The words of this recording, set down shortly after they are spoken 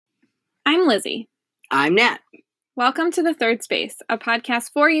I'm Lizzie. I'm Nat. Welcome to The Third Space, a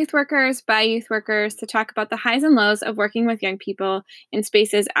podcast for youth workers by youth workers to talk about the highs and lows of working with young people in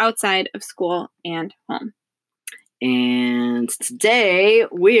spaces outside of school and home. And today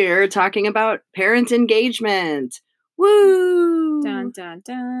we're talking about parent engagement. Woo! Dun, dun,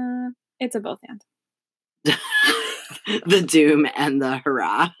 dun. It's a both and. The doom and the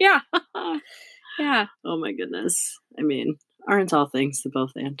hurrah. Yeah. Yeah. Oh my goodness. I mean, aren't all things the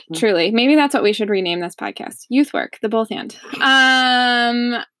both and? Truly. Maybe that's what we should rename this podcast. Youth work, the both and.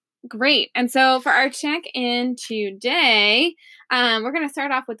 Great. And so for our check-in today, we're going to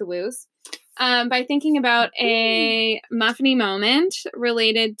start off with the woos by thinking about a muffiny moment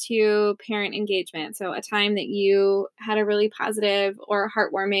related to parent engagement. So a time that you had a really positive or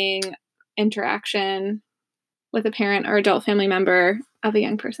heartwarming interaction with a parent or adult family member of a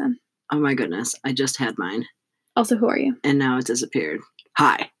young person. Oh my goodness. I just had mine. Also, who are you? And now it disappeared.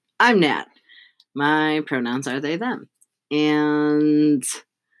 Hi, I'm Nat. My pronouns are they, them. And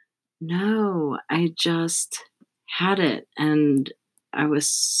no, I just had it. And I was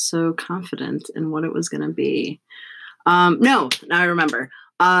so confident in what it was going to be. No, now I remember.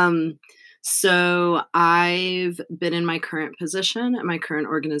 So I've been in my current position at my current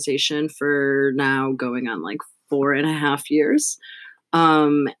organization for now going on like 4.5 years.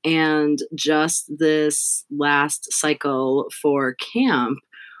 And just this last cycle for camp,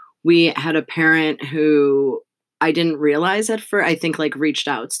 we had a parent who I didn't realize at first, I think like reached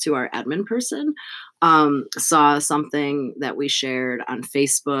out to our admin person, saw something that we shared on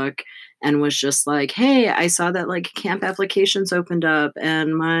Facebook and was just like, hey, I saw that like camp applications opened up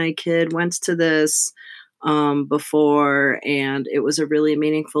and my kid went to this before and it was a really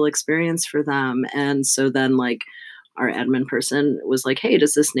meaningful experience for them. And so then like our admin person was like, hey,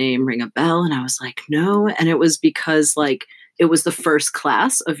 does this name ring a bell? And I was like, no. And it was because like it was the first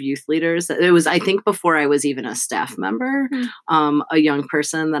class of youth leaders. It was, I think, before I was even a staff member, a young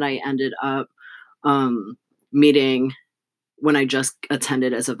person that I ended up meeting when I just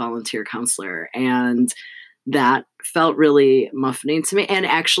attended as a volunteer counselor. And that felt really muffling to me. And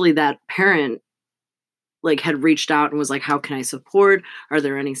actually that parent like had reached out and was like, how can I support? Are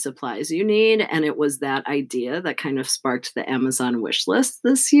there any supplies you need? And it was that idea that kind of sparked the Amazon wish list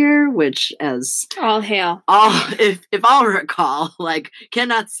this year, which as all hail. If I'll recall, like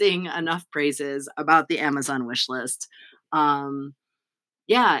cannot sing enough praises about the Amazon wish list.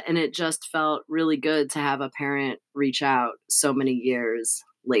 Yeah. And it just felt really good to have a parent reach out so many years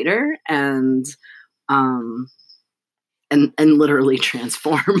later and literally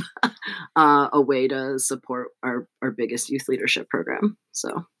transform a way to support our biggest youth leadership program.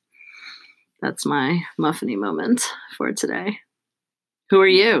 So that's my muffiny moment for today. Who are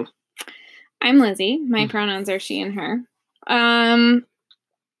you? I'm Lizzie. My pronouns are she and her.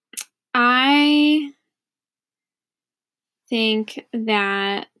 I think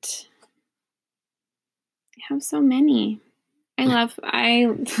that I have so many.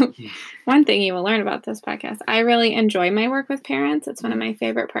 One thing you will learn about this podcast, I really enjoy my work with parents. It's one of my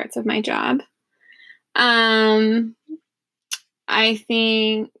favorite parts of my job. I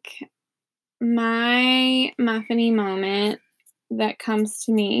think my muffiny moment that comes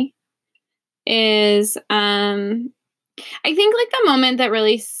to me is, I think like the moment that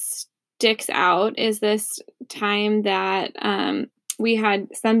really sticks out is this time that, we had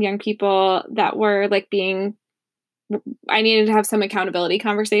some young people that were like I needed to have some accountability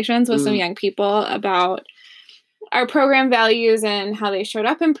conversations with some young people about our program values and how they showed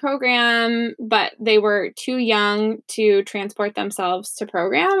up in program, but they were too young to transport themselves to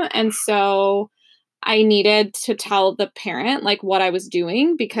program. And so I needed to tell the parent like what I was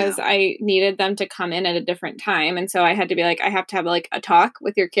doing because I needed them to come in at a different time. And so I had to be like, I have to have like a talk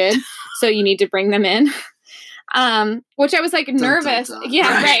with your kid. So you need to bring them in. Which I was like nervous. Dun, dun, dun.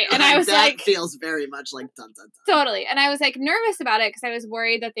 Yeah, right. And I was that like, feels very much like dun, dun, dun. Totally. And I was like nervous about it because I was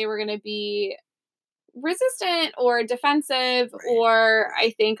worried that they were going to be resistant or defensive, or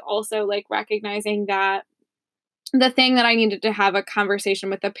I think also like recognizing that the thing that I needed to have a conversation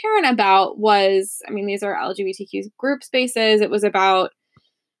with the parent about was, I mean, these are LGBTQ group spaces. It was about,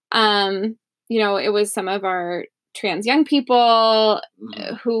 it was some of our trans young people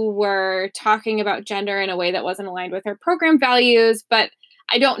who were talking about gender in a way that wasn't aligned with our program values. But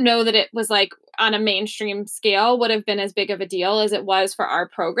I don't know that it was like on a mainstream scale would have been as big of a deal as it was for our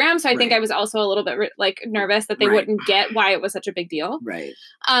program. So I think I was also a little bit nervous that they wouldn't get why it was such a big deal. Right.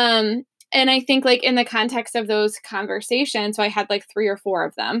 And I think like in the context of those conversations, so I had like 3 or 4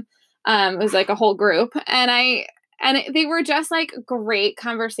 of them. It was like a whole group. And I And they were just like great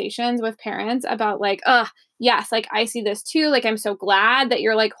conversations with parents about like, yes, like I see this too. Like, I'm so glad that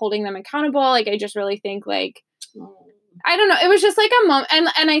you're like holding them accountable. Like, I just really think like, I don't know. It was just like a moment.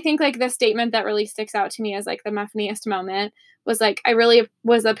 And I think like the statement that really sticks out to me as like the funniest moment was like, I really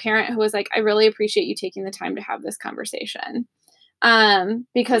was a parent who was like, I really appreciate you taking the time to have this conversation.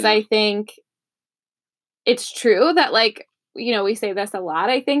 Because I think it's true that like, you know, we say this a lot,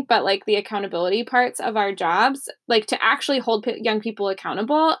 I think, but like the accountability parts of our jobs, like to actually hold young people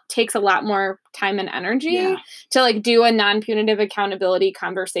accountable takes a lot more time and energy. To like do a non-punitive accountability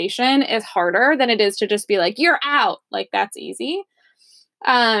conversation is harder than it is to just be like, you're out. Like that's easy.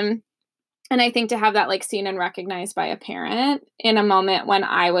 And I think to have that like seen and recognized by a parent in a moment when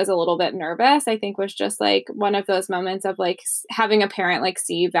I was a little bit nervous, I think was just like one of those moments of like having a parent like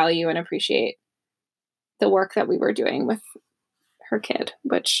see, value, and appreciate the work that we were doing with her kid,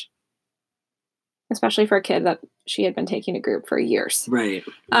 which especially for a kid that she had been taking to group for years. Right.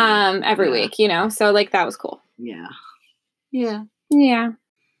 Every week, you know? So like that was cool. Yeah.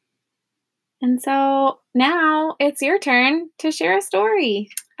 And so now it's your turn to share a story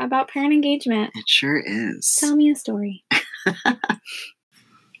about parent engagement. It sure is. Tell me a story.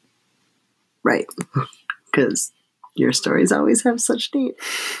 Right. Because your stories always have such neat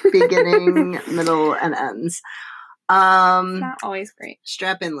beginning, middle, and ends. It's not always great.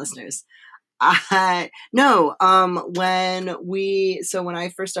 Strap in, listeners. When I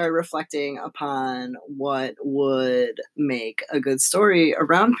first started reflecting upon what would make a good story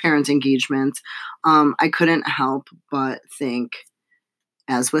around parent engagement, I couldn't help but think,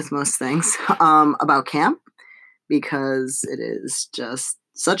 as with most things, about camp, because it is just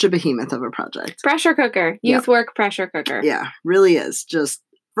such a behemoth of a project. Pressure cooker. Youth work pressure cooker. Yeah, really is. Just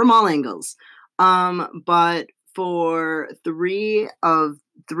from all angles. But for three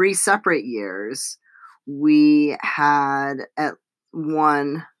separate years, we had at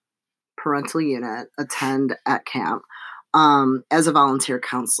one parental unit attend at camp as a volunteer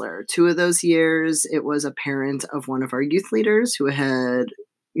counselor. 2 of those years, it was a parent of one of our youth leaders who had,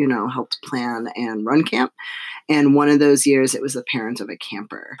 helped plan and run camp. And one of those years, it was a parent of a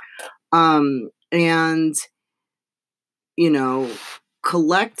camper. And,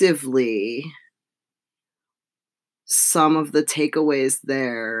 collectively, some of the takeaways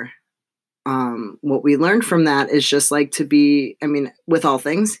there, what we learned from that is just like to be, with all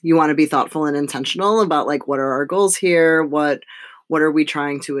things, you want to be thoughtful and intentional about like, what are our goals here? What are we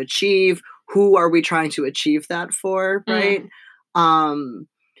trying to achieve? Who are we trying to achieve that for? Right.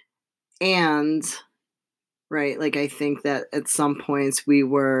 And right. Like, I think that at some points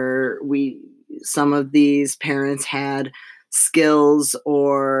some of these parents had skills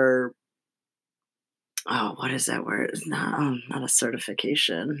or, what is that word? It's not a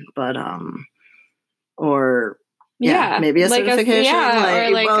certification, but, maybe a like certification.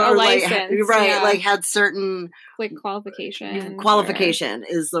 A license. Like had certain like qualification. Qualification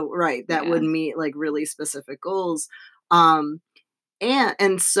is the right that would meet like really specific goals. And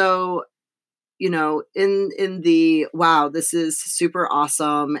so, in the, wow, this is super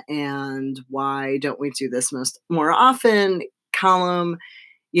awesome, and why don't we do this more often column,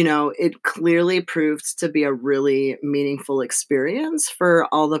 it clearly proved to be a really meaningful experience for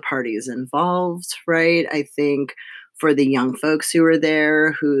all the parties involved, right? I think for the young folks who were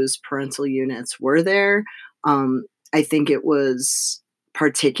there, whose parental units were there, I think it was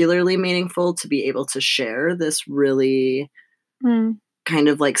particularly meaningful to be able to share this really kind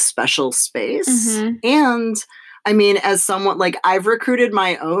of like special space. And as someone like I've recruited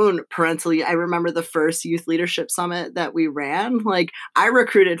my own I remember the first youth leadership summit that we ran, like I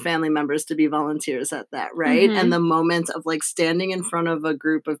recruited family members to be volunteers at that. Right. And the moment of like standing in front of a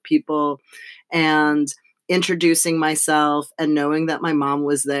group of people and introducing myself and knowing that my mom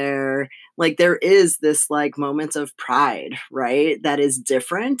was there, like there is this like moment of pride, right? That is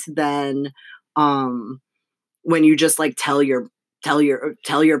different than, when you just like tell your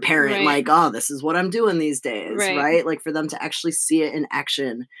parent, right, like, oh, this is what I'm doing these days, right? Like for them to actually see it in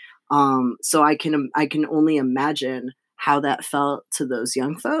action. So I can only imagine how that felt to those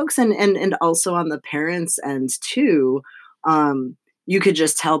young folks, and also on the parents' end too. You could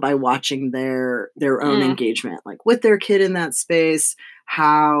just tell by watching their own engagement, like with their kid in that space,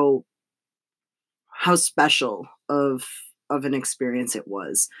 how special of an experience it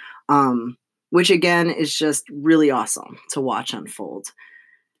was. Which again is just really awesome to watch unfold.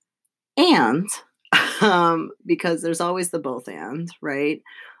 And because there's always the both and, right?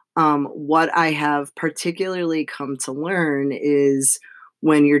 What I have particularly come to learn is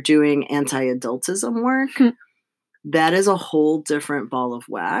when you're doing anti-adultism work, that is a whole different ball of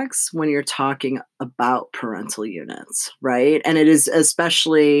wax when you're talking about parental units, right? And it is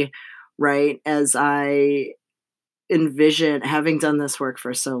especially, right, as I envision having done this work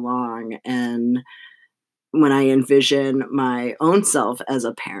for so long, and when I envision my own self as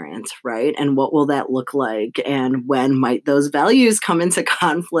a parent, right? And what will that look like? And when might those values come into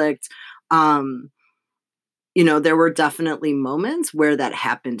conflict? Um, there were definitely moments where that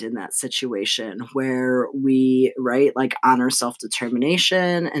happened in that situation where we, right, like honor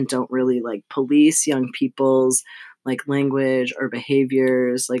self-determination and don't really like police young people's like language or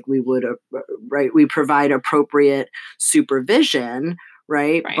behaviors. Like we would, right, we provide appropriate supervision,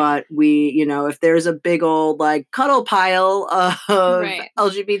 right? Right. But we, if there's a big old like cuddle pile of Right.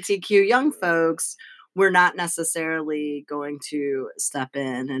 LGBTQ young folks, we're not necessarily going to step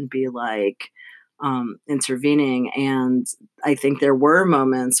in and be like, intervening. And I think there were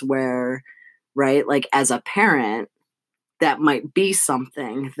moments where, right, like as a parent, that might be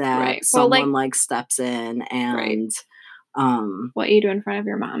something that Right. someone like steps in Right. and what you do in front of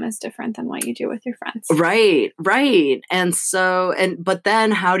your mom is different than what you do with your friends. Right. And so, but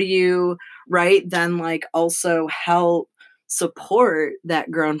then how do you, right, then like also help support that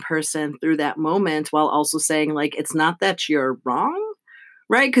grown person through that moment while also saying like, it's not that you're wrong,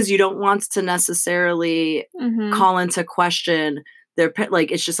 right? Because you don't want to necessarily Mhm. call into question their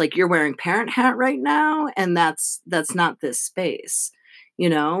like, it's just like you're wearing parent hat right now, and that's not this space,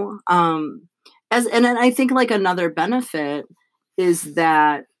 and then I think like another benefit is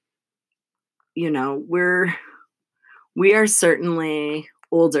that, we are certainly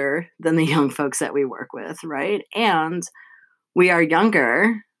older than the young folks that we work with, right? And we are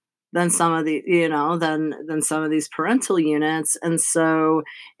younger than some of the, than some of these parental units. And so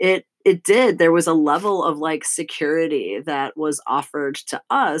there was a level of like security that was offered to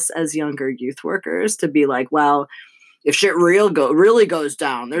us as younger youth workers to be like, well, if shit really goes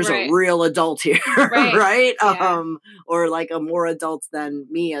down, there's Right. a real adult here, Right. right? Yeah. Or like a more adult than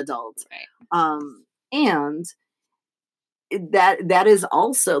me adult. Right. And that is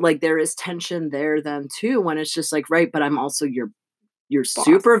also like there is tension there then too, when it's just like, right, but I'm also your Boss.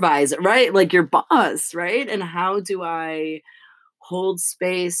 supervisor, right? Like your boss, right? And how do I hold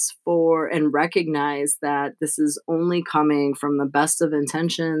space for and recognize that this is only coming from the best of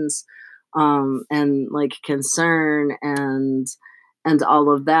intentions, and like concern and all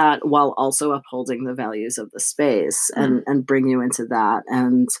of that, while also upholding the values of the space and bring you into that.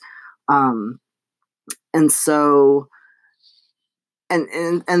 And so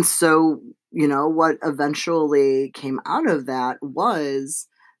and so, what eventually came out of that was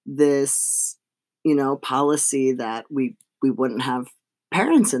this, policy that we wouldn't have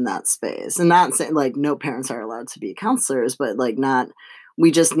parents in that space. And not saying like no parents are allowed to be counselors, but like not, we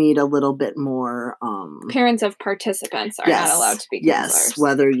just need a little bit more Parents of participants are not allowed to be counselors. Yes,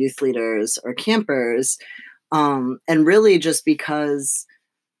 whether youth leaders or campers. And really just because,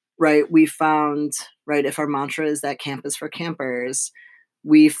 right, we found, right, if our mantra is that camp is for campers,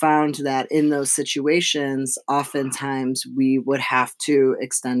 we found that in those situations, oftentimes we would have to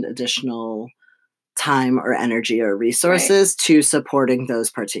extend additional time or energy or resources to supporting those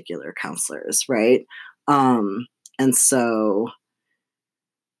particular counselors, right? And so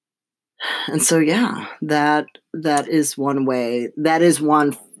yeah, that is one way, that is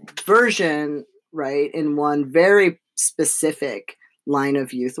one version, right, in one very specific line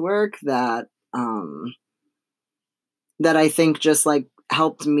of youth work that that I think just like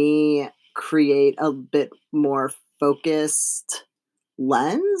helped me create a bit more focused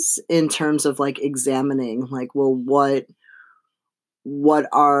lens in terms of like examining like, well, what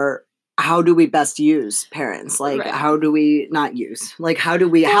are, how do we best use parents? Like, how do we not use, like, how do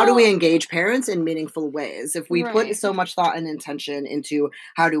we engage parents in meaningful ways? If we put so much thought and intention into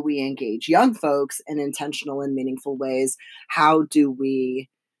how do we engage young folks in intentional and meaningful ways, how do we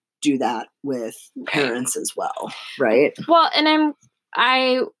do that with parents as well, right? Well, and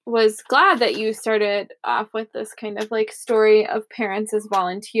I was glad that you started off with this kind of like story of parents as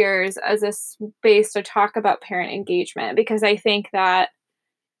volunteers as a space to talk about parent engagement, because I think that,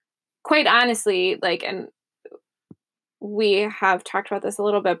 quite honestly, like, and we have talked about this a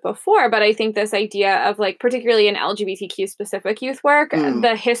little bit before, but I think this idea of like, particularly in LGBTQ specific youth work,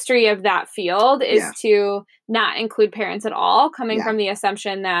 the history of that field is to not include parents at all, coming from the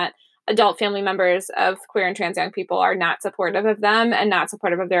assumption that adult family members of queer and trans young people are not supportive of them and not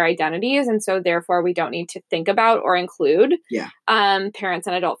supportive of their identities. And so therefore we don't need to think about or include parents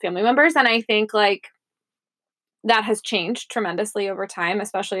and adult family members. And I think like that has changed tremendously over time,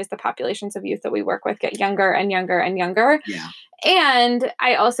 especially as the populations of youth that we work with get younger and younger and younger. Yeah. And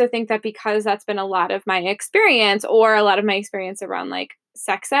I also think that because that's been a lot of my experience, or a lot of my experience around like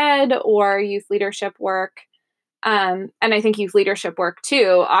sex ed or youth leadership work, and I think youth leadership work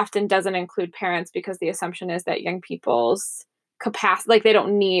too often doesn't include parents, because the assumption is that young people's capacity, like they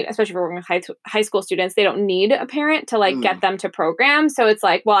don't need, especially if we're working with high school students, they don't need a parent to like get them to programs. So it's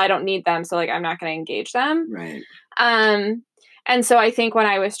like, well, I don't need them, so like I'm not going to engage them. Right. And so I think when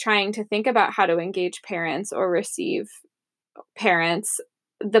I was trying to think about how to engage parents or receive parents,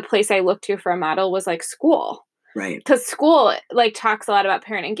 the place I looked to for a model was like school. Right. Because school like talks a lot about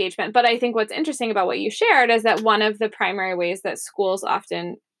parent engagement. But I think what's interesting about what you shared is that one of the primary ways that schools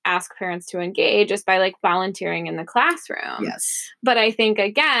often ask parents to engage is by like volunteering in the classroom. Yes. But I think,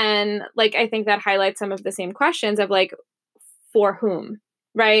 again, like I think that highlights some of the same questions of like, for whom,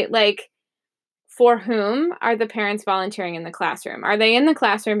 right? Like, for whom are the parents volunteering in the classroom? Are they in the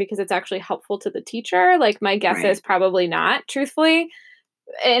classroom because it's actually helpful to the teacher? Like my guess is probably not, truthfully,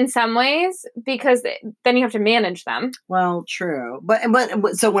 in some ways, because then you have to manage them. Well, true. But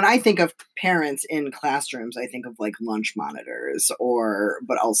so when I think of parents in classrooms, I think of like lunch monitors,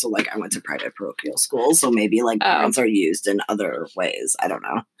 but also like I went to private parochial schools, so maybe like parents are used in other ways. I don't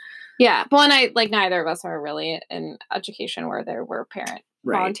know. Yeah. Well, and I like neither of us are really in education where there were parent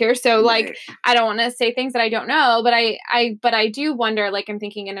volunteers. So like I don't want to say things that I don't know, but I do wonder, like I'm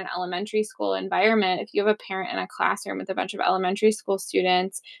thinking in an elementary school environment, if you have a parent in a classroom with a bunch of elementary school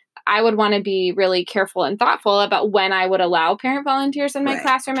students, I would want to be really careful and thoughtful about when I would allow parent volunteers in my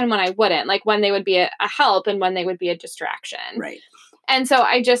classroom and when I wouldn't, like when they would be a help and when they would be a distraction. Right. And so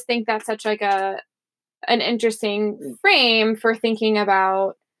I just think that's such like an interesting frame for thinking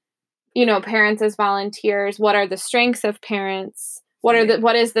about, you know, parents as volunteers. What are the strengths of parents? What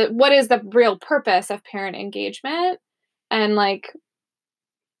is the real purpose of parent engagement? And like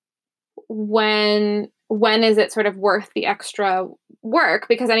when is it sort of worth the extra work?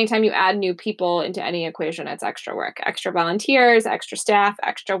 Because anytime you add new people into any equation, it's extra work, extra volunteers, extra staff,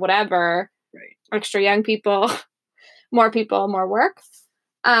 extra whatever, extra young people, more work.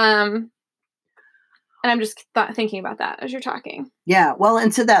 And I'm just thinking about that as you're talking. Yeah. Well,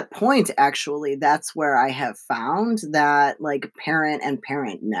 and to that point, actually, that's where I have found that like parent and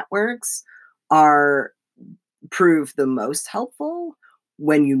parent networks prove the most helpful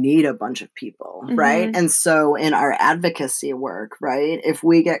when you need a bunch of people, right? And so in our advocacy work, right, if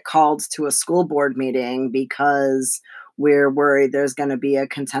we get called to a school board meeting because we're worried there's going to be a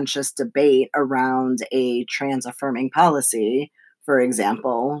contentious debate around a trans affirming policy, for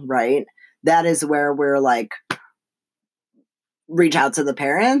example, right? That is where we're like, reach out to the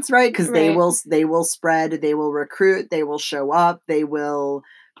parents, right? Because they will spread, they will recruit, they will show up, they will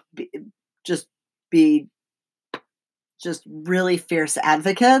be really fierce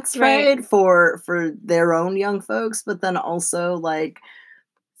advocates, right? For their own young folks, but then also like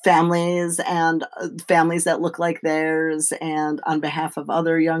families that look like theirs and on behalf of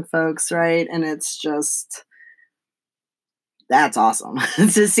other young folks, right? And it's just, that's awesome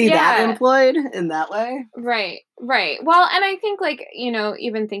to see that employed in that way. Right. Well, and I think like, you know,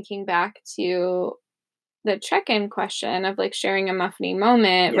 even thinking back to the check-in question of like sharing a muffiny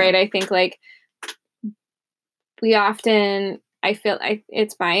moment, right? I think like we often,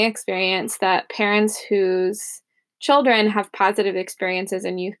 it's my experience that parents whose children have positive experiences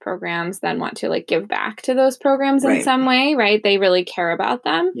in youth programs then want to like give back to those programs in some way, right? They really care about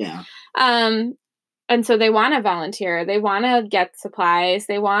them. Yeah. And so they want to volunteer, they want to get supplies,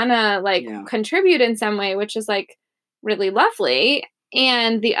 they want to like contribute in some way, which is like really lovely.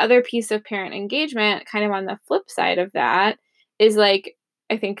 And the other piece of parent engagement, kind of on the flip side of that, is like,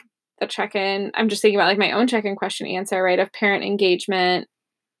 I think the check-in, I'm just thinking about like my own check-in question answer, right, of parent engagement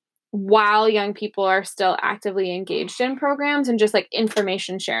while young people are still actively engaged in programs, and just like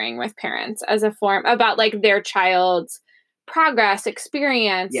information sharing with parents as a form about like their child's progress,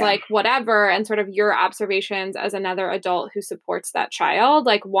 experience, like whatever, and sort of your observations as another adult who supports that child,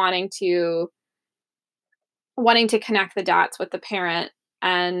 like wanting to connect the dots with the parent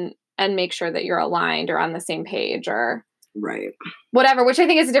and make sure that you're aligned or on the same page or whatever, which I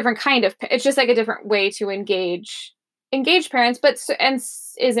think is a different kind of, it's just like a different way to engage parents, but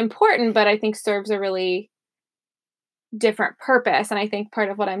is important, but I think serves a really different purpose. And I think part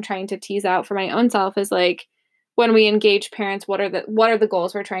of what I'm trying to tease out for my own self is like, when we engage parents, what are the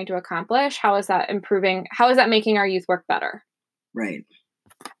goals we're trying to accomplish? How is that improving? How is that making our youth work better? Right.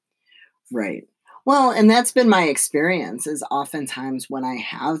 Well, and that's been my experience, is oftentimes when I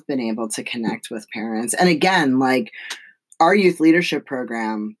have been able to connect with parents. And again, like our youth leadership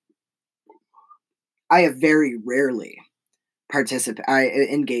program, I have very rarely I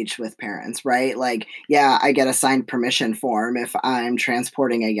engage with parents, right? Like, yeah, I get a signed permission form if I'm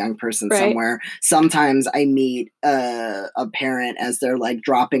transporting a young person Right. somewhere. Sometimes I meet a parent as they're like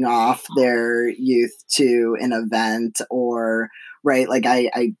dropping off their youth to an event, or right, like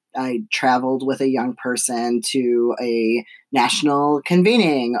I traveled with a young person to a national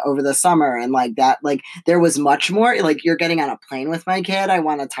convening over the summer, and like that, like there was much more, like you're getting on a plane with my kid, I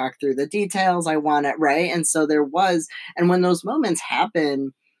want to talk through the details, I want it, right? And so there was, and when those moments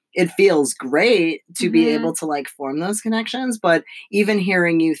happen, it feels great to be able to like form those connections. But even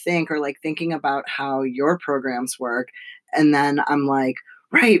hearing you think, or like thinking about how your programs work, and then I'm like,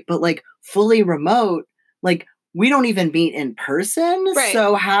 right, but like fully remote, like we don't even meet in person. Right.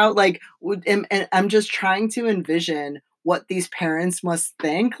 So how, like, and I'm just trying to envision what these parents must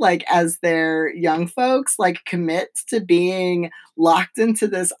think, like, as their young folks, like, commit to being locked into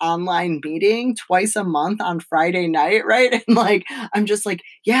this online meeting twice a month on Friday night, right? And like, I'm just like,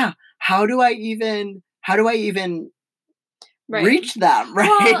 yeah, how do I even Right. reach them, right?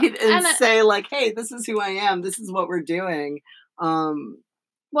 Well, and say like, hey, this is who I am, this is what we're doing.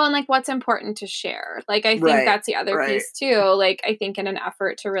 Well, and like what's important to share. Like I think Right, that's the other right. piece too. Like I think in an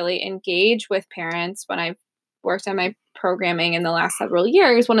effort to really engage with parents, when I've worked on my programming in the last several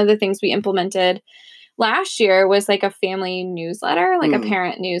years, one of the things we implemented last year was like a family newsletter, like a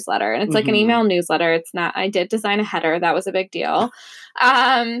parent newsletter. And it's like an email newsletter. It's not, I did design a header. That was a big deal.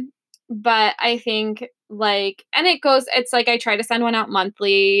 But I think like, and it goes, it's like I try to send one out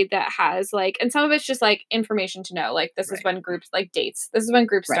monthly that has like, and some of it's just like information to know, like this is when groups, like dates, this is when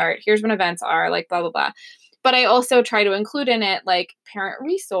groups start, here's when events are, like blah, blah, blah. But I also try to include in it like parent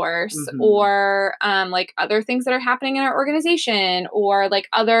resource or like other things that are happening in our organization, or like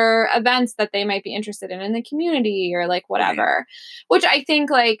other events that they might be interested in the community, or like whatever, which I think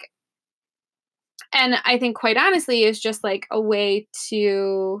like, and I think quite honestly is just like a way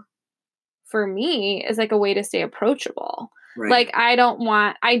to, for me, is like a way to stay approachable. Like I don't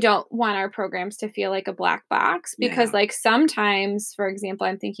want our programs to feel like a black box, because like sometimes, for example,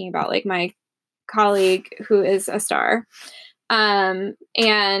 I'm thinking about like my colleague who is a star, and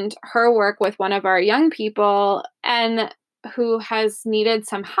her work with one of our young people, and who has needed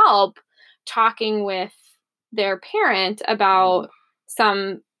some help talking with their parent about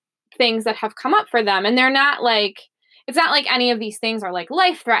some things that have come up for them. And they're not like, it's not like any of these things are like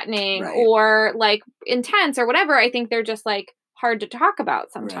life threatening or like intense or whatever. I think they're just like hard to talk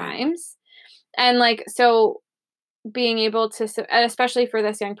about sometimes. And like, so being able to, and especially for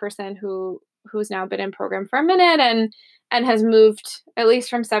this young person who's now been in program for a minute and has moved at least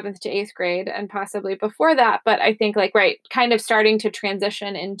from 7th to 8th grade and possibly before that. But I think like, kind of starting to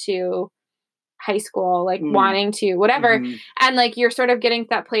transition into high school, like wanting to whatever. And like, you're sort of getting to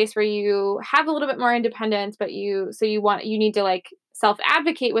that place where you have a little bit more independence, but you need to like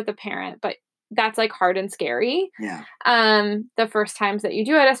self-advocate with a parent, but that's like hard and scary. The first times that you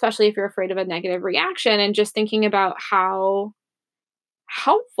do it, especially if you're afraid of a negative reaction, and just thinking about how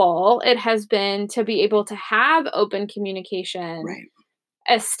helpful it has been to be able to have open communication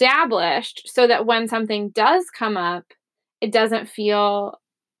established, so that when something does come up, it doesn't feel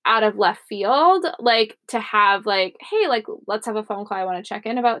out of left field, like to have like, hey, like let's have a phone call, I want to check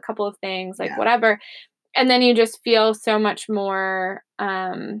in about a couple of things, like whatever. And then you just feel so much more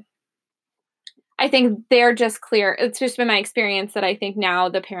I think they're just clear. It's just been my experience that I think now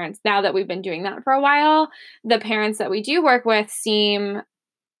the parents, now that we've been doing that for a while, the parents that we do work with seem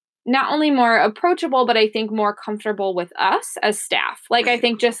not only more approachable, but I think more comfortable with us as staff. Like I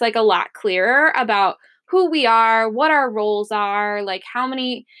think just like a lot clearer about who we are, what our roles are, like how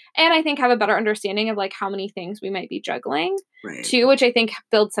many, and I think have a better understanding of like how many things we might be juggling too, which I think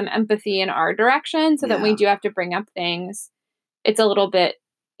builds some empathy in our direction, so that when we do have to bring up things, it's a little bit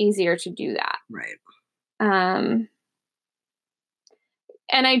easier to do that. And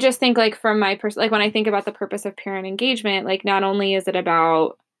I just think like from my like when I think about the purpose of parent engagement, like not only is it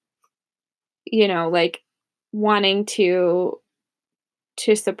about, you know, like wanting to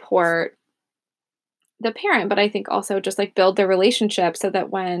support the parent, but I think also just like build the relationship, so that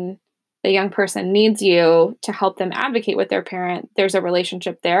when the young person needs you to help them advocate with their parent, there's a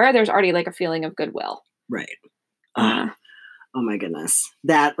relationship there. There's already like a feeling of goodwill. Oh my goodness.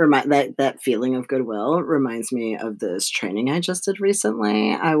 That feeling of goodwill reminds me of this training I just did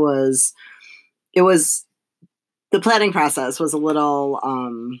recently. The planning process was a little,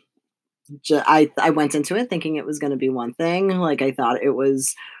 I went into it thinking it was going to be one thing. Like I thought it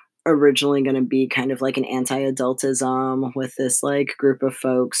was originally going to be kind of like an anti-adultism with this like group of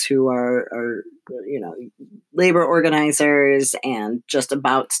folks who are labor organizers and just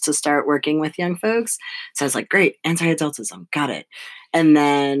about to start working with young folks. So I was like, great, anti-adultism, got it. And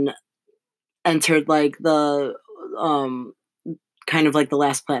then entered like the kind of like the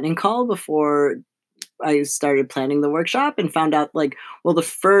last planning call before I started planning the workshop, and found out like, well, the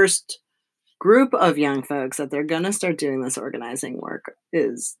first group of young folks that they're going to start doing this organizing work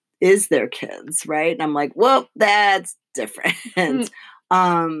is their kids, right? And I'm like, well, that's different.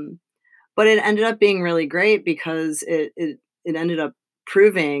 But it ended up being really great because it ended up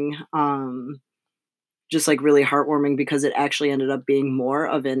proving just like really heartwarming, because it actually ended up being more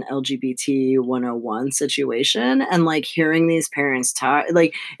of an LGBT 101 situation. And like hearing these parents talk,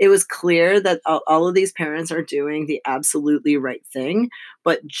 like it was clear that all of these parents are doing the absolutely right thing,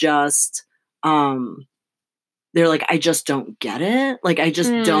 but just they're like, I just don't get it. Like, I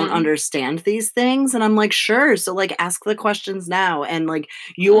just don't understand these things. And I'm like, sure. So like ask the questions now. And like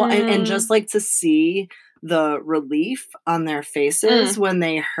and just like to see the relief on their faces when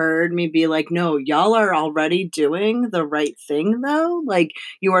they heard me be like, no, y'all are already doing the right thing though. Like,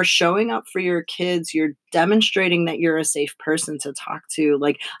 you are showing up for your kids. You're demonstrating that you're a safe person to talk to.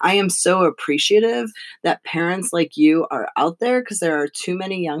 Like, I am so appreciative that parents like you are out there, because there are too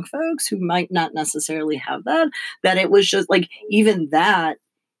many young folks who might not necessarily have that it was just like, even that,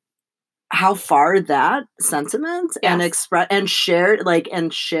 how far that sentiment and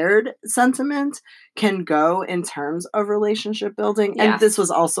shared sentiment can go in terms of relationship building. Yes. And this was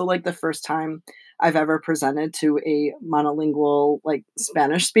also like the first time I've ever presented to a monolingual like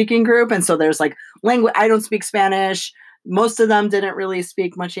Spanish speaking group. And so there's like language, I don't speak Spanish. Most of them didn't really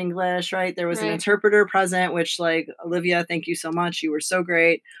speak much English, right? There was an interpreter present, which like, Olivia, thank you so much. You were so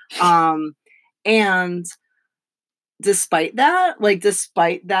great. And despite that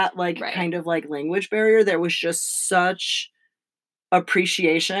kind of like language barrier, there was just such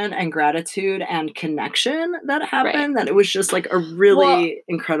appreciation and gratitude and connection that happened, that it was just like a really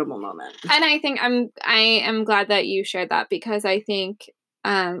incredible moment. And I think I am glad that you shared that, because I think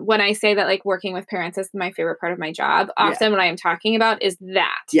when I say that like working with parents is my favorite part of my job, often what I am talking about is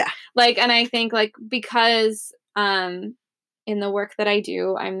that. Yeah. Like, and I think like, because in the work that I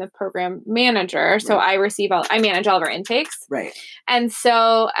do, I'm the program manager. So I manage all of our intakes. Right. And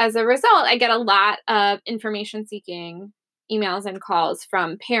so as a result, I get a lot of information seeking emails and calls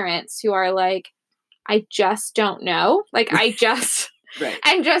from parents who are like, I just don't know. Like, I just,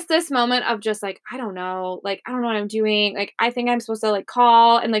 and just this moment of just like, I don't know. Like, I don't know what I'm doing. Like, I think I'm supposed to like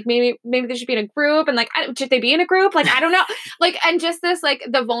call, and like, maybe they should be in a group, and like, should they be in a group? Like, I don't know. Like, and just this, like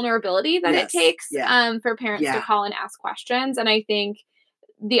the vulnerability that it takes, for parents to call and ask questions. And I think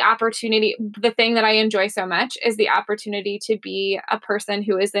the thing that I enjoy so much is the opportunity to be a person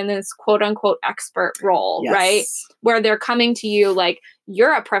who is in this quote unquote expert role, right? Where they're coming to you like,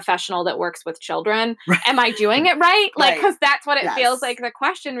 you're a professional that works with children. Am I doing it right? Like, because that's what it feels like the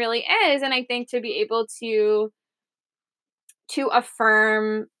question really is. And I think to be able to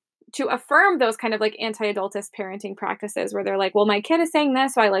affirm those kind of like anti-adultist parenting practices, where they're like, well, my kid is saying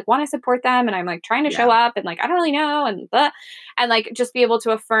this, so I like want to support them, and I'm like trying to show up, and like, I don't really know. And like, just be able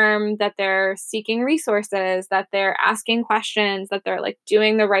to affirm that they're seeking resources, that they're asking questions, that they're like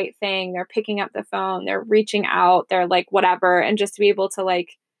doing the right thing. They're picking up the phone, they're reaching out, they're like, whatever. And just to be able to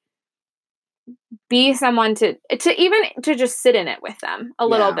like be someone to just sit in it with them a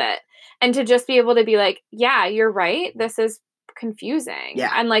little bit, and to just be able to be like, yeah, you're right. This is confusing.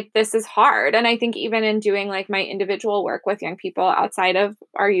 And like, this is hard. And I think even in doing like my individual work with young people outside of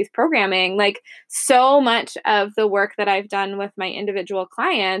our youth programming, like so much of the work that I've done with my individual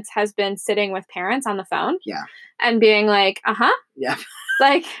clients has been sitting with parents on the phone and being like,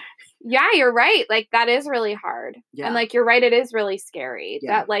 like, yeah, you're right. Like, that is really hard. And like, you're right. It is really scary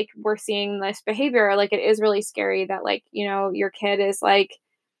that like we're seeing this behavior. Like, it is really scary that like, you know, your kid is like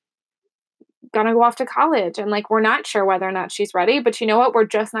gonna go off to college, and like, we're not sure whether or not she's ready, but you know what? We're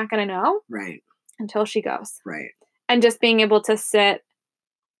just not gonna know until she goes. And just being able to sit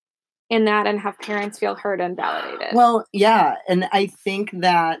in that and have parents feel heard and validated. Well, yeah. And I think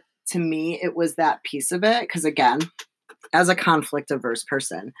that to me, it was that piece of it. Cause again, as a conflict averse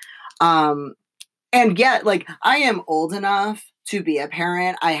person, and yet like, I am old enough to be a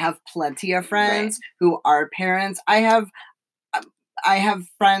parent. I have plenty of friends who are parents. I have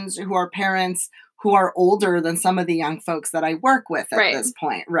friends who are parents who are older than some of the young folks that I work with at this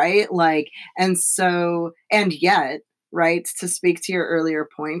point, right? Like, and so, and yet, right, to speak to your earlier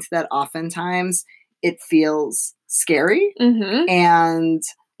point, that oftentimes it feels scary, and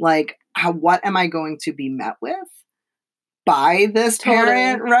like, what am I going to be met with? by this Totally.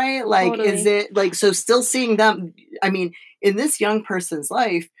 parent, right? Like, is Totally. it like, so still seeing them, I mean, in this young person's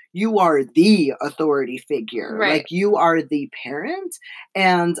life, you are the authority figure, Right. like you are the parent.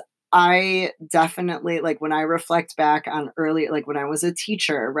 And I definitely, like, when I reflect back on early, like when I was a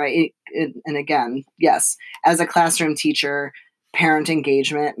teacher, right? And again, yes, as a classroom teacher, parent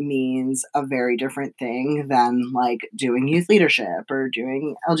engagement means a very different thing than like doing youth leadership or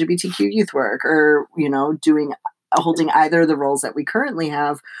doing LGBTQ youth work or, you know, doing holding either of the roles that we currently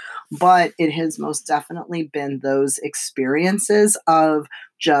have. But it has most definitely been those experiences of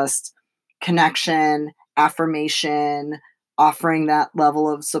just connection, affirmation, offering that level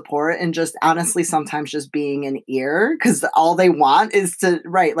of support, and just honestly sometimes just being an ear, because all they want is to,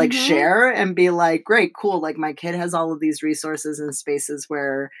 right, like share and be like, great, cool, like my kid has all of these resources and spaces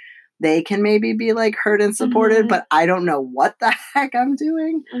where they can maybe be like heard and supported, but I don't know what the heck I'm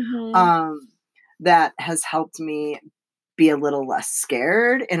doing. That has helped me be a little less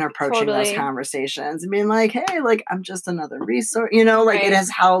scared in approaching those conversations and being like, hey, like I'm just another resource, you know, like it has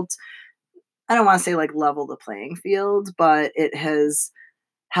helped. I don't want to say like level the playing field, but it has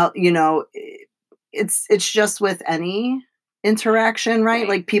helped, you know, it's just with any interaction, right?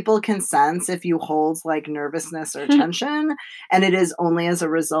 Like people can sense if you hold like nervousness or tension, and it is only as a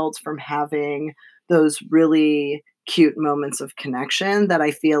result from having those really cute moments of connection that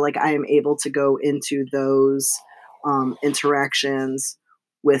I feel like I am able to go into those interactions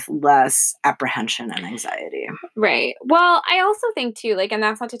with less apprehension and anxiety. Right. Well, I also think too, like, and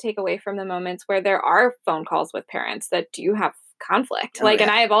that's not to take away from the moments where there are phone calls with parents that do have conflict.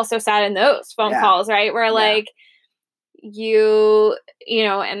 And I have also sat in those phone calls, right? Where like you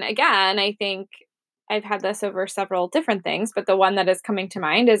know, and again, I think I've had this over several different things, but the one that is coming to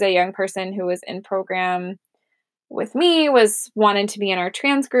mind is a young person who was in program with me, was wanting to be in our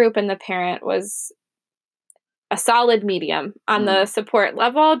trans group, and the parent was a solid medium on the support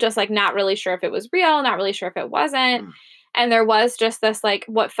level, just like not really sure if it was real, not really sure if it wasn't. And there was just this, like,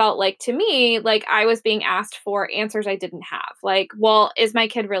 what felt like to me, like I was being asked for answers I didn't have. Like, well, is my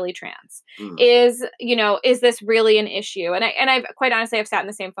kid really trans? Is, you know, is this really an issue? And I've quite honestly, I've sat in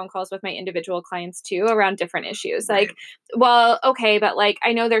the same phone calls with my individual clients too around different issues. Like, well, okay, but like,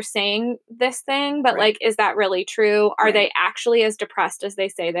 I know they're saying this thing, but like, is that really true? Are they actually as depressed as they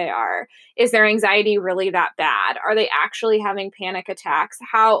say they are? Is their anxiety really that bad? Are they actually having panic attacks?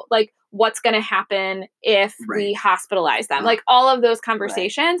 How, like, what's going to happen if we hospitalize them? Like all of those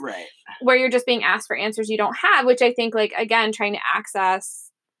conversations where you're just being asked for answers you don't have, which I think, like, again, trying to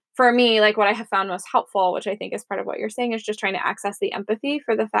access, for me, like what I have found most helpful, which I think is part of what you're saying, is just trying to access the empathy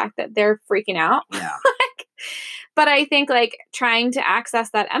for the fact that they're freaking out. But I think like trying to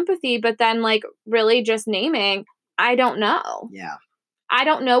access that empathy, but then like really just naming, I don't know. I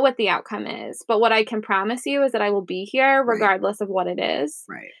don't know what the outcome is, but what I can promise you is that I will be here regardless of what it is.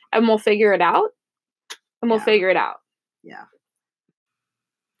 And we'll figure it out. And we'll figure it out.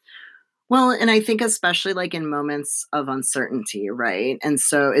 Well, and I think especially like in moments of uncertainty, right? And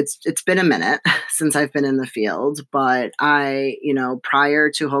so it's been a minute since I've been in the field, but I, you know, prior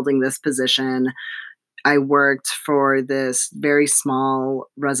to holding this position, I worked for this very small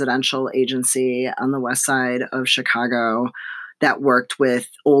residential agency on the west side of Chicago that worked with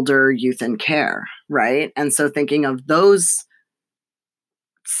older youth in care, right? And so thinking of those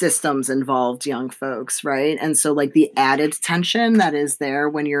systems involved young folks, right? And so like the added tension that is there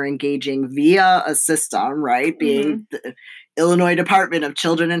when you're engaging via a system, right? Being the Illinois Department of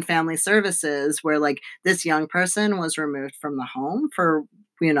Children and Family Services, where like this young person was removed from the home for,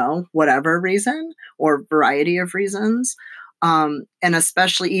 you know, whatever reason or variety of reasons. And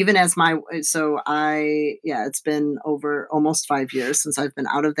especially even as it's been over almost 5 years since I've been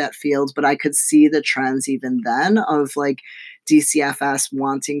out of that field, but I could see the trends even then of like DCFS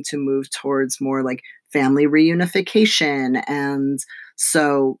wanting to move towards more like family reunification. And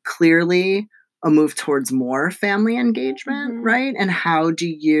so clearly a move towards more family engagement, right? And how do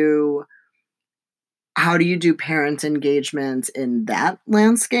you do parent engagement in that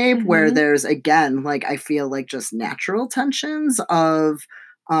landscape where there's, again, like, I feel like just natural tensions of,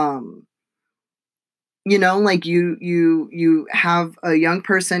 you know, like you have a young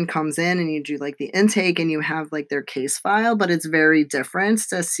person comes in and you do like the intake and you have like their case file, but it's very different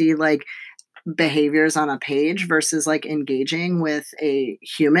to see like behaviors on a page versus like engaging with a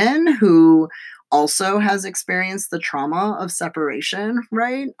human who also has experienced the trauma of separation,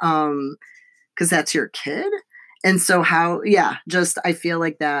 right? Because that's your kid. And so I feel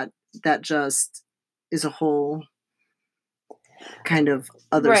like that just is a whole kind of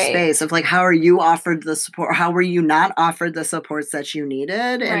other Right. space of like, how are you offered the support? How were you not offered the supports that you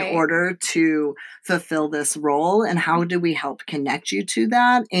needed in Right. order to fulfill this role? And how do we help connect you to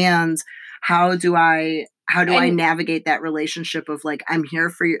that? And how do I navigate that relationship of like, I'm here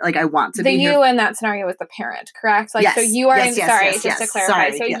for you. Like, I want to The be here. you in that scenario was the parent, correct? Like, Yes. so you are Yes, yes, sorry, yes, just to yes. clarify.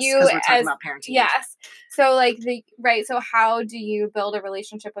 Sorry, So yes, you 'cause we're talking as about parenting. yes. So like so how do you build a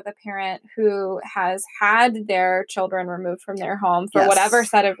relationship with a parent who has had their children removed from their home for Yes. whatever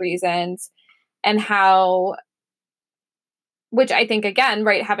set of reasons, and how, which I think again,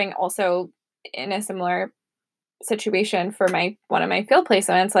 right, having also in a similar situation for one of my field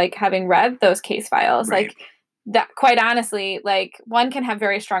placements, like having read those case files, Right. like that, quite honestly, like one can have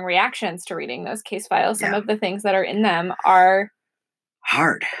very strong reactions to reading those case files. Some Yeah. of the things that are in them are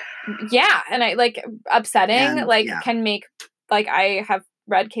hard. Yeah. And I like upsetting, And, like yeah. can make, like I have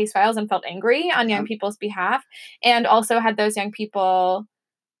read case files and felt angry on young people's behalf, and also had those young people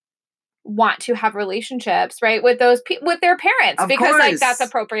want to have relationships, right, with those with their parents, Of because like that's course.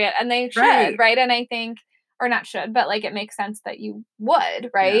 appropriate and they should, Right. right? And I think, or not should, but like it makes sense that you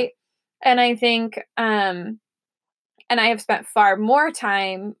would, right? And I think and I have spent far more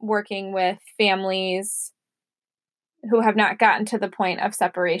time working with families who have not gotten to the point of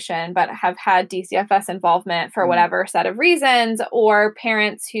separation but have had DCFS involvement for whatever set of reasons, or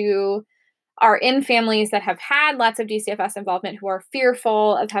parents who are in families that have had lots of DCFS involvement who are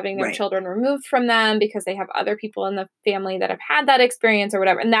fearful of having their Right. children removed from them because they have other people in the family that have had that experience or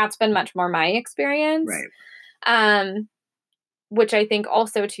whatever. And that's been much more my experience. Right. Which I think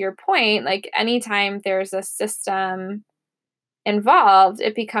also, to your point, like anytime there's a system involved,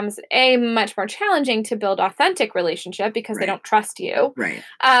 it becomes much more challenging to build authentic relationship because they Right. don't trust you. Right.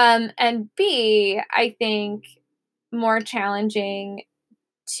 And B, I think more challenging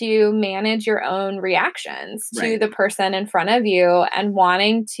to manage your own reactions to Right. the person in front of you, and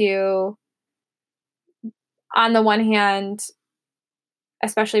wanting to, on the one hand,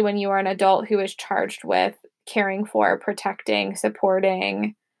 especially when you are an adult who is charged with caring for, protecting,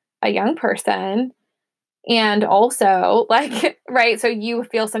 supporting a young person, and also like right, so you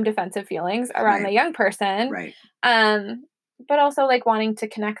feel some defensive feelings around Right. the young person, Right. but also like wanting to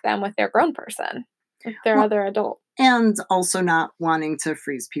connect them with their grown person, with their other adult. And also not wanting to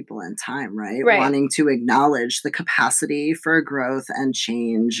freeze people in time, right? Right. Wanting to acknowledge the capacity for growth and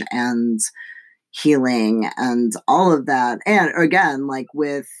change and healing and all of that. And again, like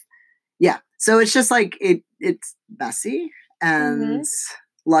so it's just like it's messy, and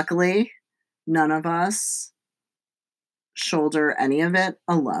luckily none of us shoulder any of it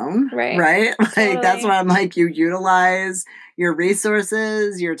alone. Right? Like that's why I'm like, you utilize your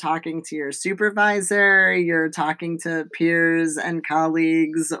resources, you're talking to your supervisor, you're talking to peers and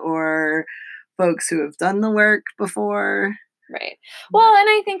colleagues or folks who have done the work before. Right. Well, and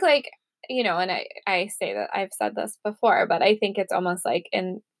I think like, and I say that I've said this before, but I think it's almost like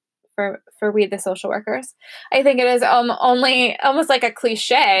for we the social workers, I think it is only almost like a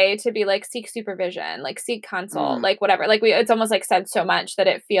cliche to be like seek supervision, like seek consult, like whatever. Like it's almost like said so much that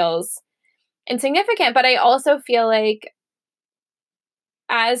it feels insignificant. But I also feel like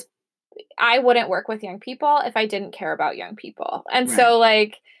as I wouldn't work with young people if I didn't care about young people. And so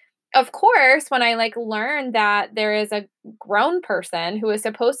like, of course, when I like learned that there is a grown person who is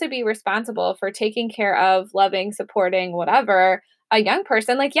supposed to be responsible for taking care of, loving, supporting, whatever, a young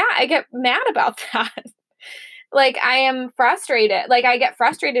person, like, yeah, I get mad about that. Like, I am frustrated. Like, I get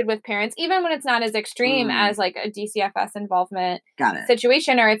frustrated with parents, even when it's not as extreme as like a DCFS involvement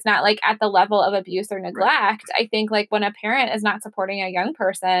situation, or it's not like at the level of abuse or neglect. I think like when a parent is not supporting a young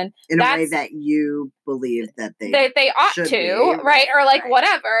person in a way that you believe that they ought to, be, right? Or like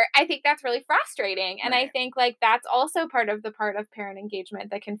whatever. I think that's really frustrating. And I think like that's also part of parent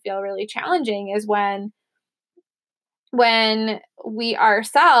engagement that can feel really challenging, is when we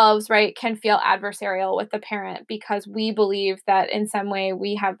ourselves, right, can feel adversarial with the parent because we believe that in some way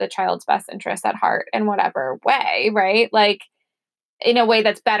we have the child's best interest at heart in whatever way, right? Like in a way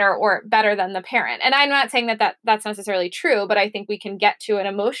that's better than the parent. And I'm not saying that that's necessarily true, but I think we can get to an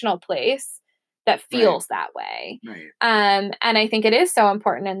emotional place that feels that way. And I think it is so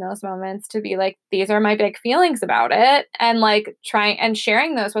important in those moments to be like, these are my big feelings about it, and like trying and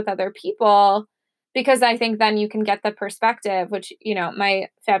sharing those with other people. Because I think then you can get the perspective, which, my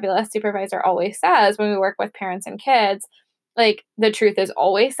fabulous supervisor always says when we work with parents and kids, like the truth is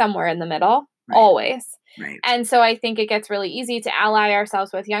always somewhere in the middle, always. And so I think it gets really easy to ally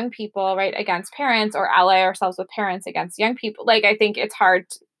ourselves with young people, right, against parents, or ally ourselves with parents against young people. Like, I think it's hard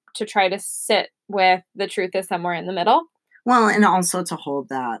to try to sit with the truth is somewhere in the middle. Well, and also to hold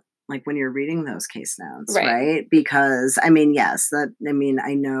that like when you're reading those case notes, Right. right? Because I mean, yes,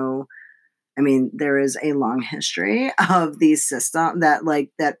 I know, there is a long history of these systems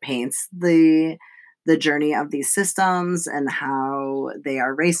that paints the journey of these systems and how they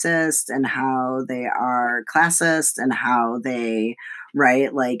are racist and how they are classist and how they,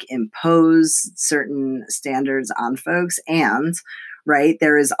 right, like impose certain standards on folks. And right,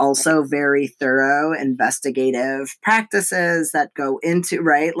 there is also very thorough investigative practices that go into,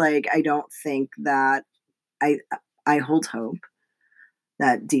 right, like I don't think that I hold hope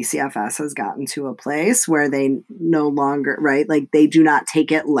that DCFS has gotten to a place where they no longer, right, like they do not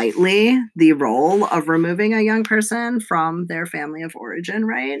take it lightly, the role of removing a young person from their family of origin,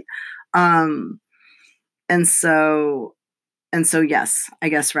 right? And so yes, I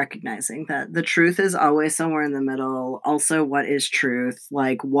guess recognizing that the truth is always somewhere in the middle. Also, what is truth?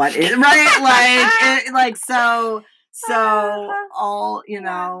 Like what is right? So all,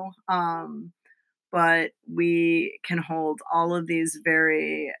 but we can hold all of these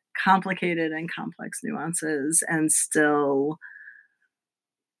very complicated and complex nuances and still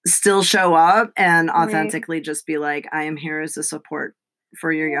show up and authentically just be like, I am here as a support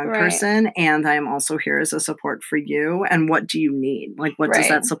for your young person, and I am also here as a support for you. And what do you need? Like, what does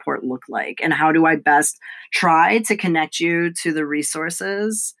that support look like? And how do I best try to connect you to the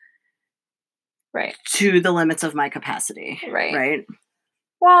resources, to the limits of my capacity? Right.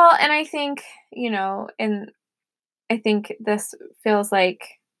 Well, and I think, I think this feels like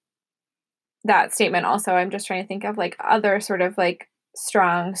that statement also, I'm just trying to think of like other sort of like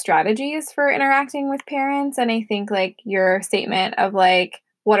strong strategies for interacting with parents. And I think like your statement of like,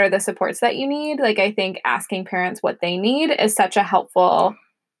 what are the supports that you need? Like, I think asking parents what they need is such a helpful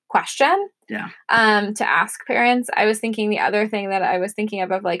question. Yeah. To ask parents. I was thinking the other thing that I was thinking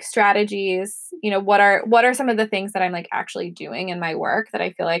of like strategies, what are some of the things that I'm like actually doing in my work that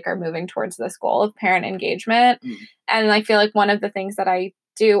I feel like are moving towards this goal of parent engagement. And I feel like one of the things that I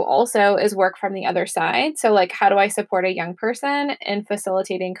do also is work from the other side. So like, how do I support a young person in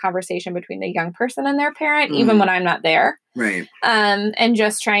facilitating conversation between the young person and their parent, even when I'm not there? Right. And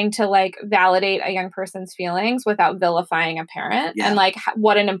just trying to like validate a young person's feelings without vilifying a parent. And like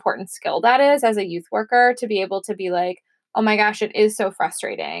what an important skill that is as a youth worker, to be able to be like, oh my gosh, it is so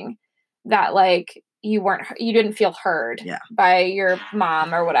frustrating that like you didn't feel heard by your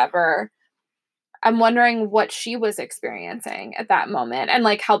mom or whatever. I'm wondering what she was experiencing at that moment, and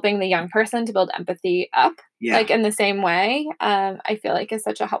like helping the young person to build empathy up, like in the same way. I feel like is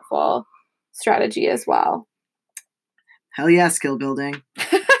such a helpful strategy as well. Hell yeah, skill building.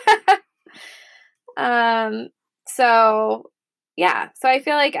 So I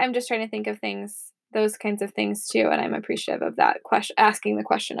feel like I'm just trying to think of those kinds of things too, and I'm appreciative of that question, asking the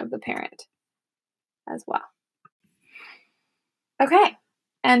question of the parent as well. Okay.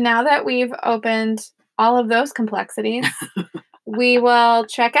 And now that we've opened all of those complexities, we will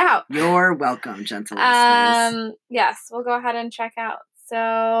check out. You're welcome, gentle listeners. Yes, we'll go ahead and check out.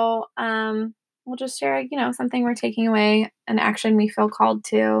 So, we'll just share, something we're taking away, an action we feel called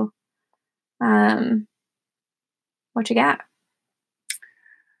to. What you got?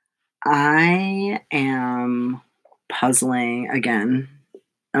 I am puzzling again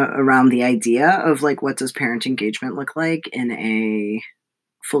around the idea of like, what does parent engagement look like in a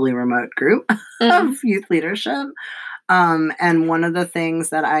fully remote group of youth leadership? And one of the things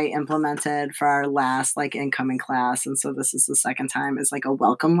that I implemented for our last like incoming class, and so this is the second time, is like a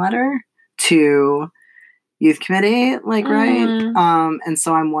welcome letter to youth committee, like, right? And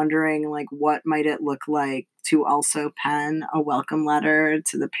so I'm wondering like, what might it look like to also pen a welcome letter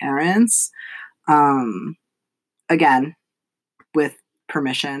to the parents? Again, with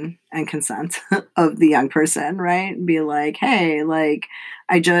permission and consent of the young person, right? Be like, hey, like,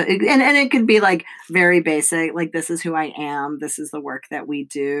 and it could be like very basic, like, this is who I am, this is the work that we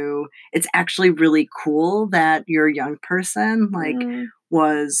do. It's actually really cool that your young person like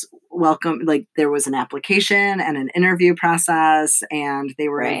was welcome, like there was an application and an interview process, and they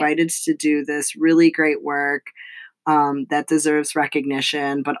were invited to do this really great work that deserves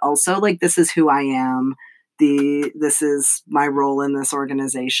recognition, but also like, this is who I am. This is my role in this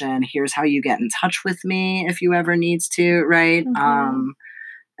organization. Here's how you get in touch with me if you ever needs to, right?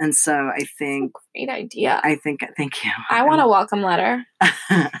 And so I think great idea. Thank you. I want a welcome letter.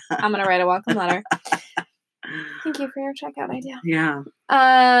 I'm gonna write a welcome letter. Thank you for your checkout idea. Yeah.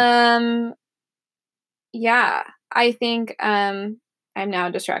 I think I'm now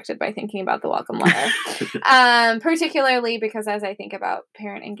distracted by thinking about the welcome letter. Particularly because as I think about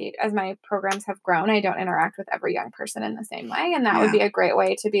parent engage, as my programs have grown, I don't interact with every young person in the same way. And that would be a great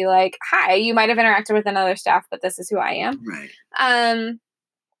way to be like, hi, you might have interacted with another staff, but this is who I am. Right.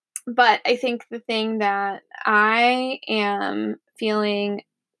 But I think the thing that I am feeling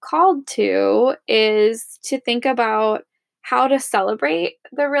called to is to think about how to celebrate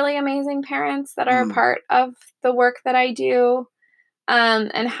the really amazing parents that are a Mm, part of the work that I do.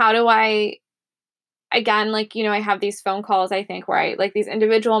 And how do I, again, like, I have these phone calls, I think, where I like these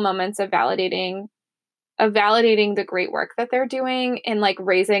individual moments of validating the great work that they're doing and like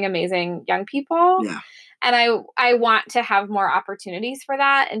raising amazing young people. yeah. And I want to have more opportunities for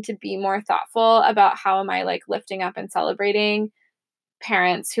that and to be more thoughtful about how am I like lifting up and celebrating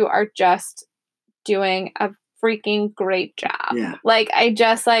parents who are just doing a freaking great job. Yeah. Like I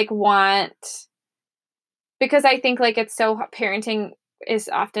just like want, because I think like it's so parenting is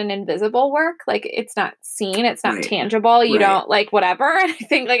often invisible work. Like it's not seen, it's not Right. tangible. You Right. don't like whatever. And I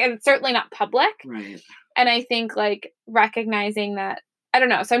think like it's certainly not public. Right. And I think like recognizing that, I don't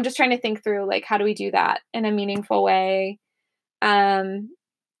know. So I'm just trying to think through like how do we do that in a meaningful way? Um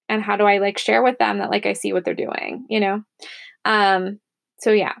and how do I like share with them that like I see what they're doing, you know? Um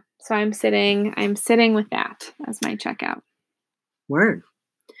so yeah. So I'm sitting with that as my checkout. Word.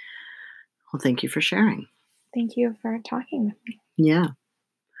 Well, thank you for sharing. Thank you for talking with me. Yeah.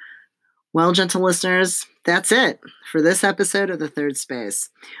 Well, gentle listeners, that's it for this episode of The Third Space.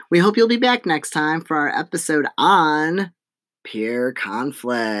 We hope you'll be back next time for our episode on peer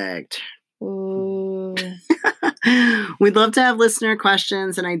conflict. Ooh. We'd love to have listener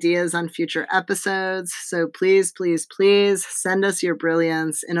questions and ideas on future episodes. So please, please, please send us your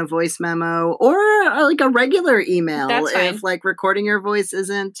brilliance in a voice memo or like a regular email That's fine. if like recording your voice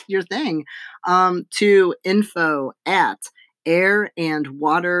isn't your thing, to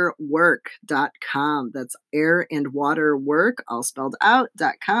info@airandwaterwork.com. That's airandwaterwork, all spelled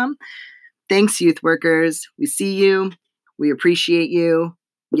out.com. Thanks, youth workers. We see you. We appreciate you.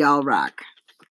 Y'all rock.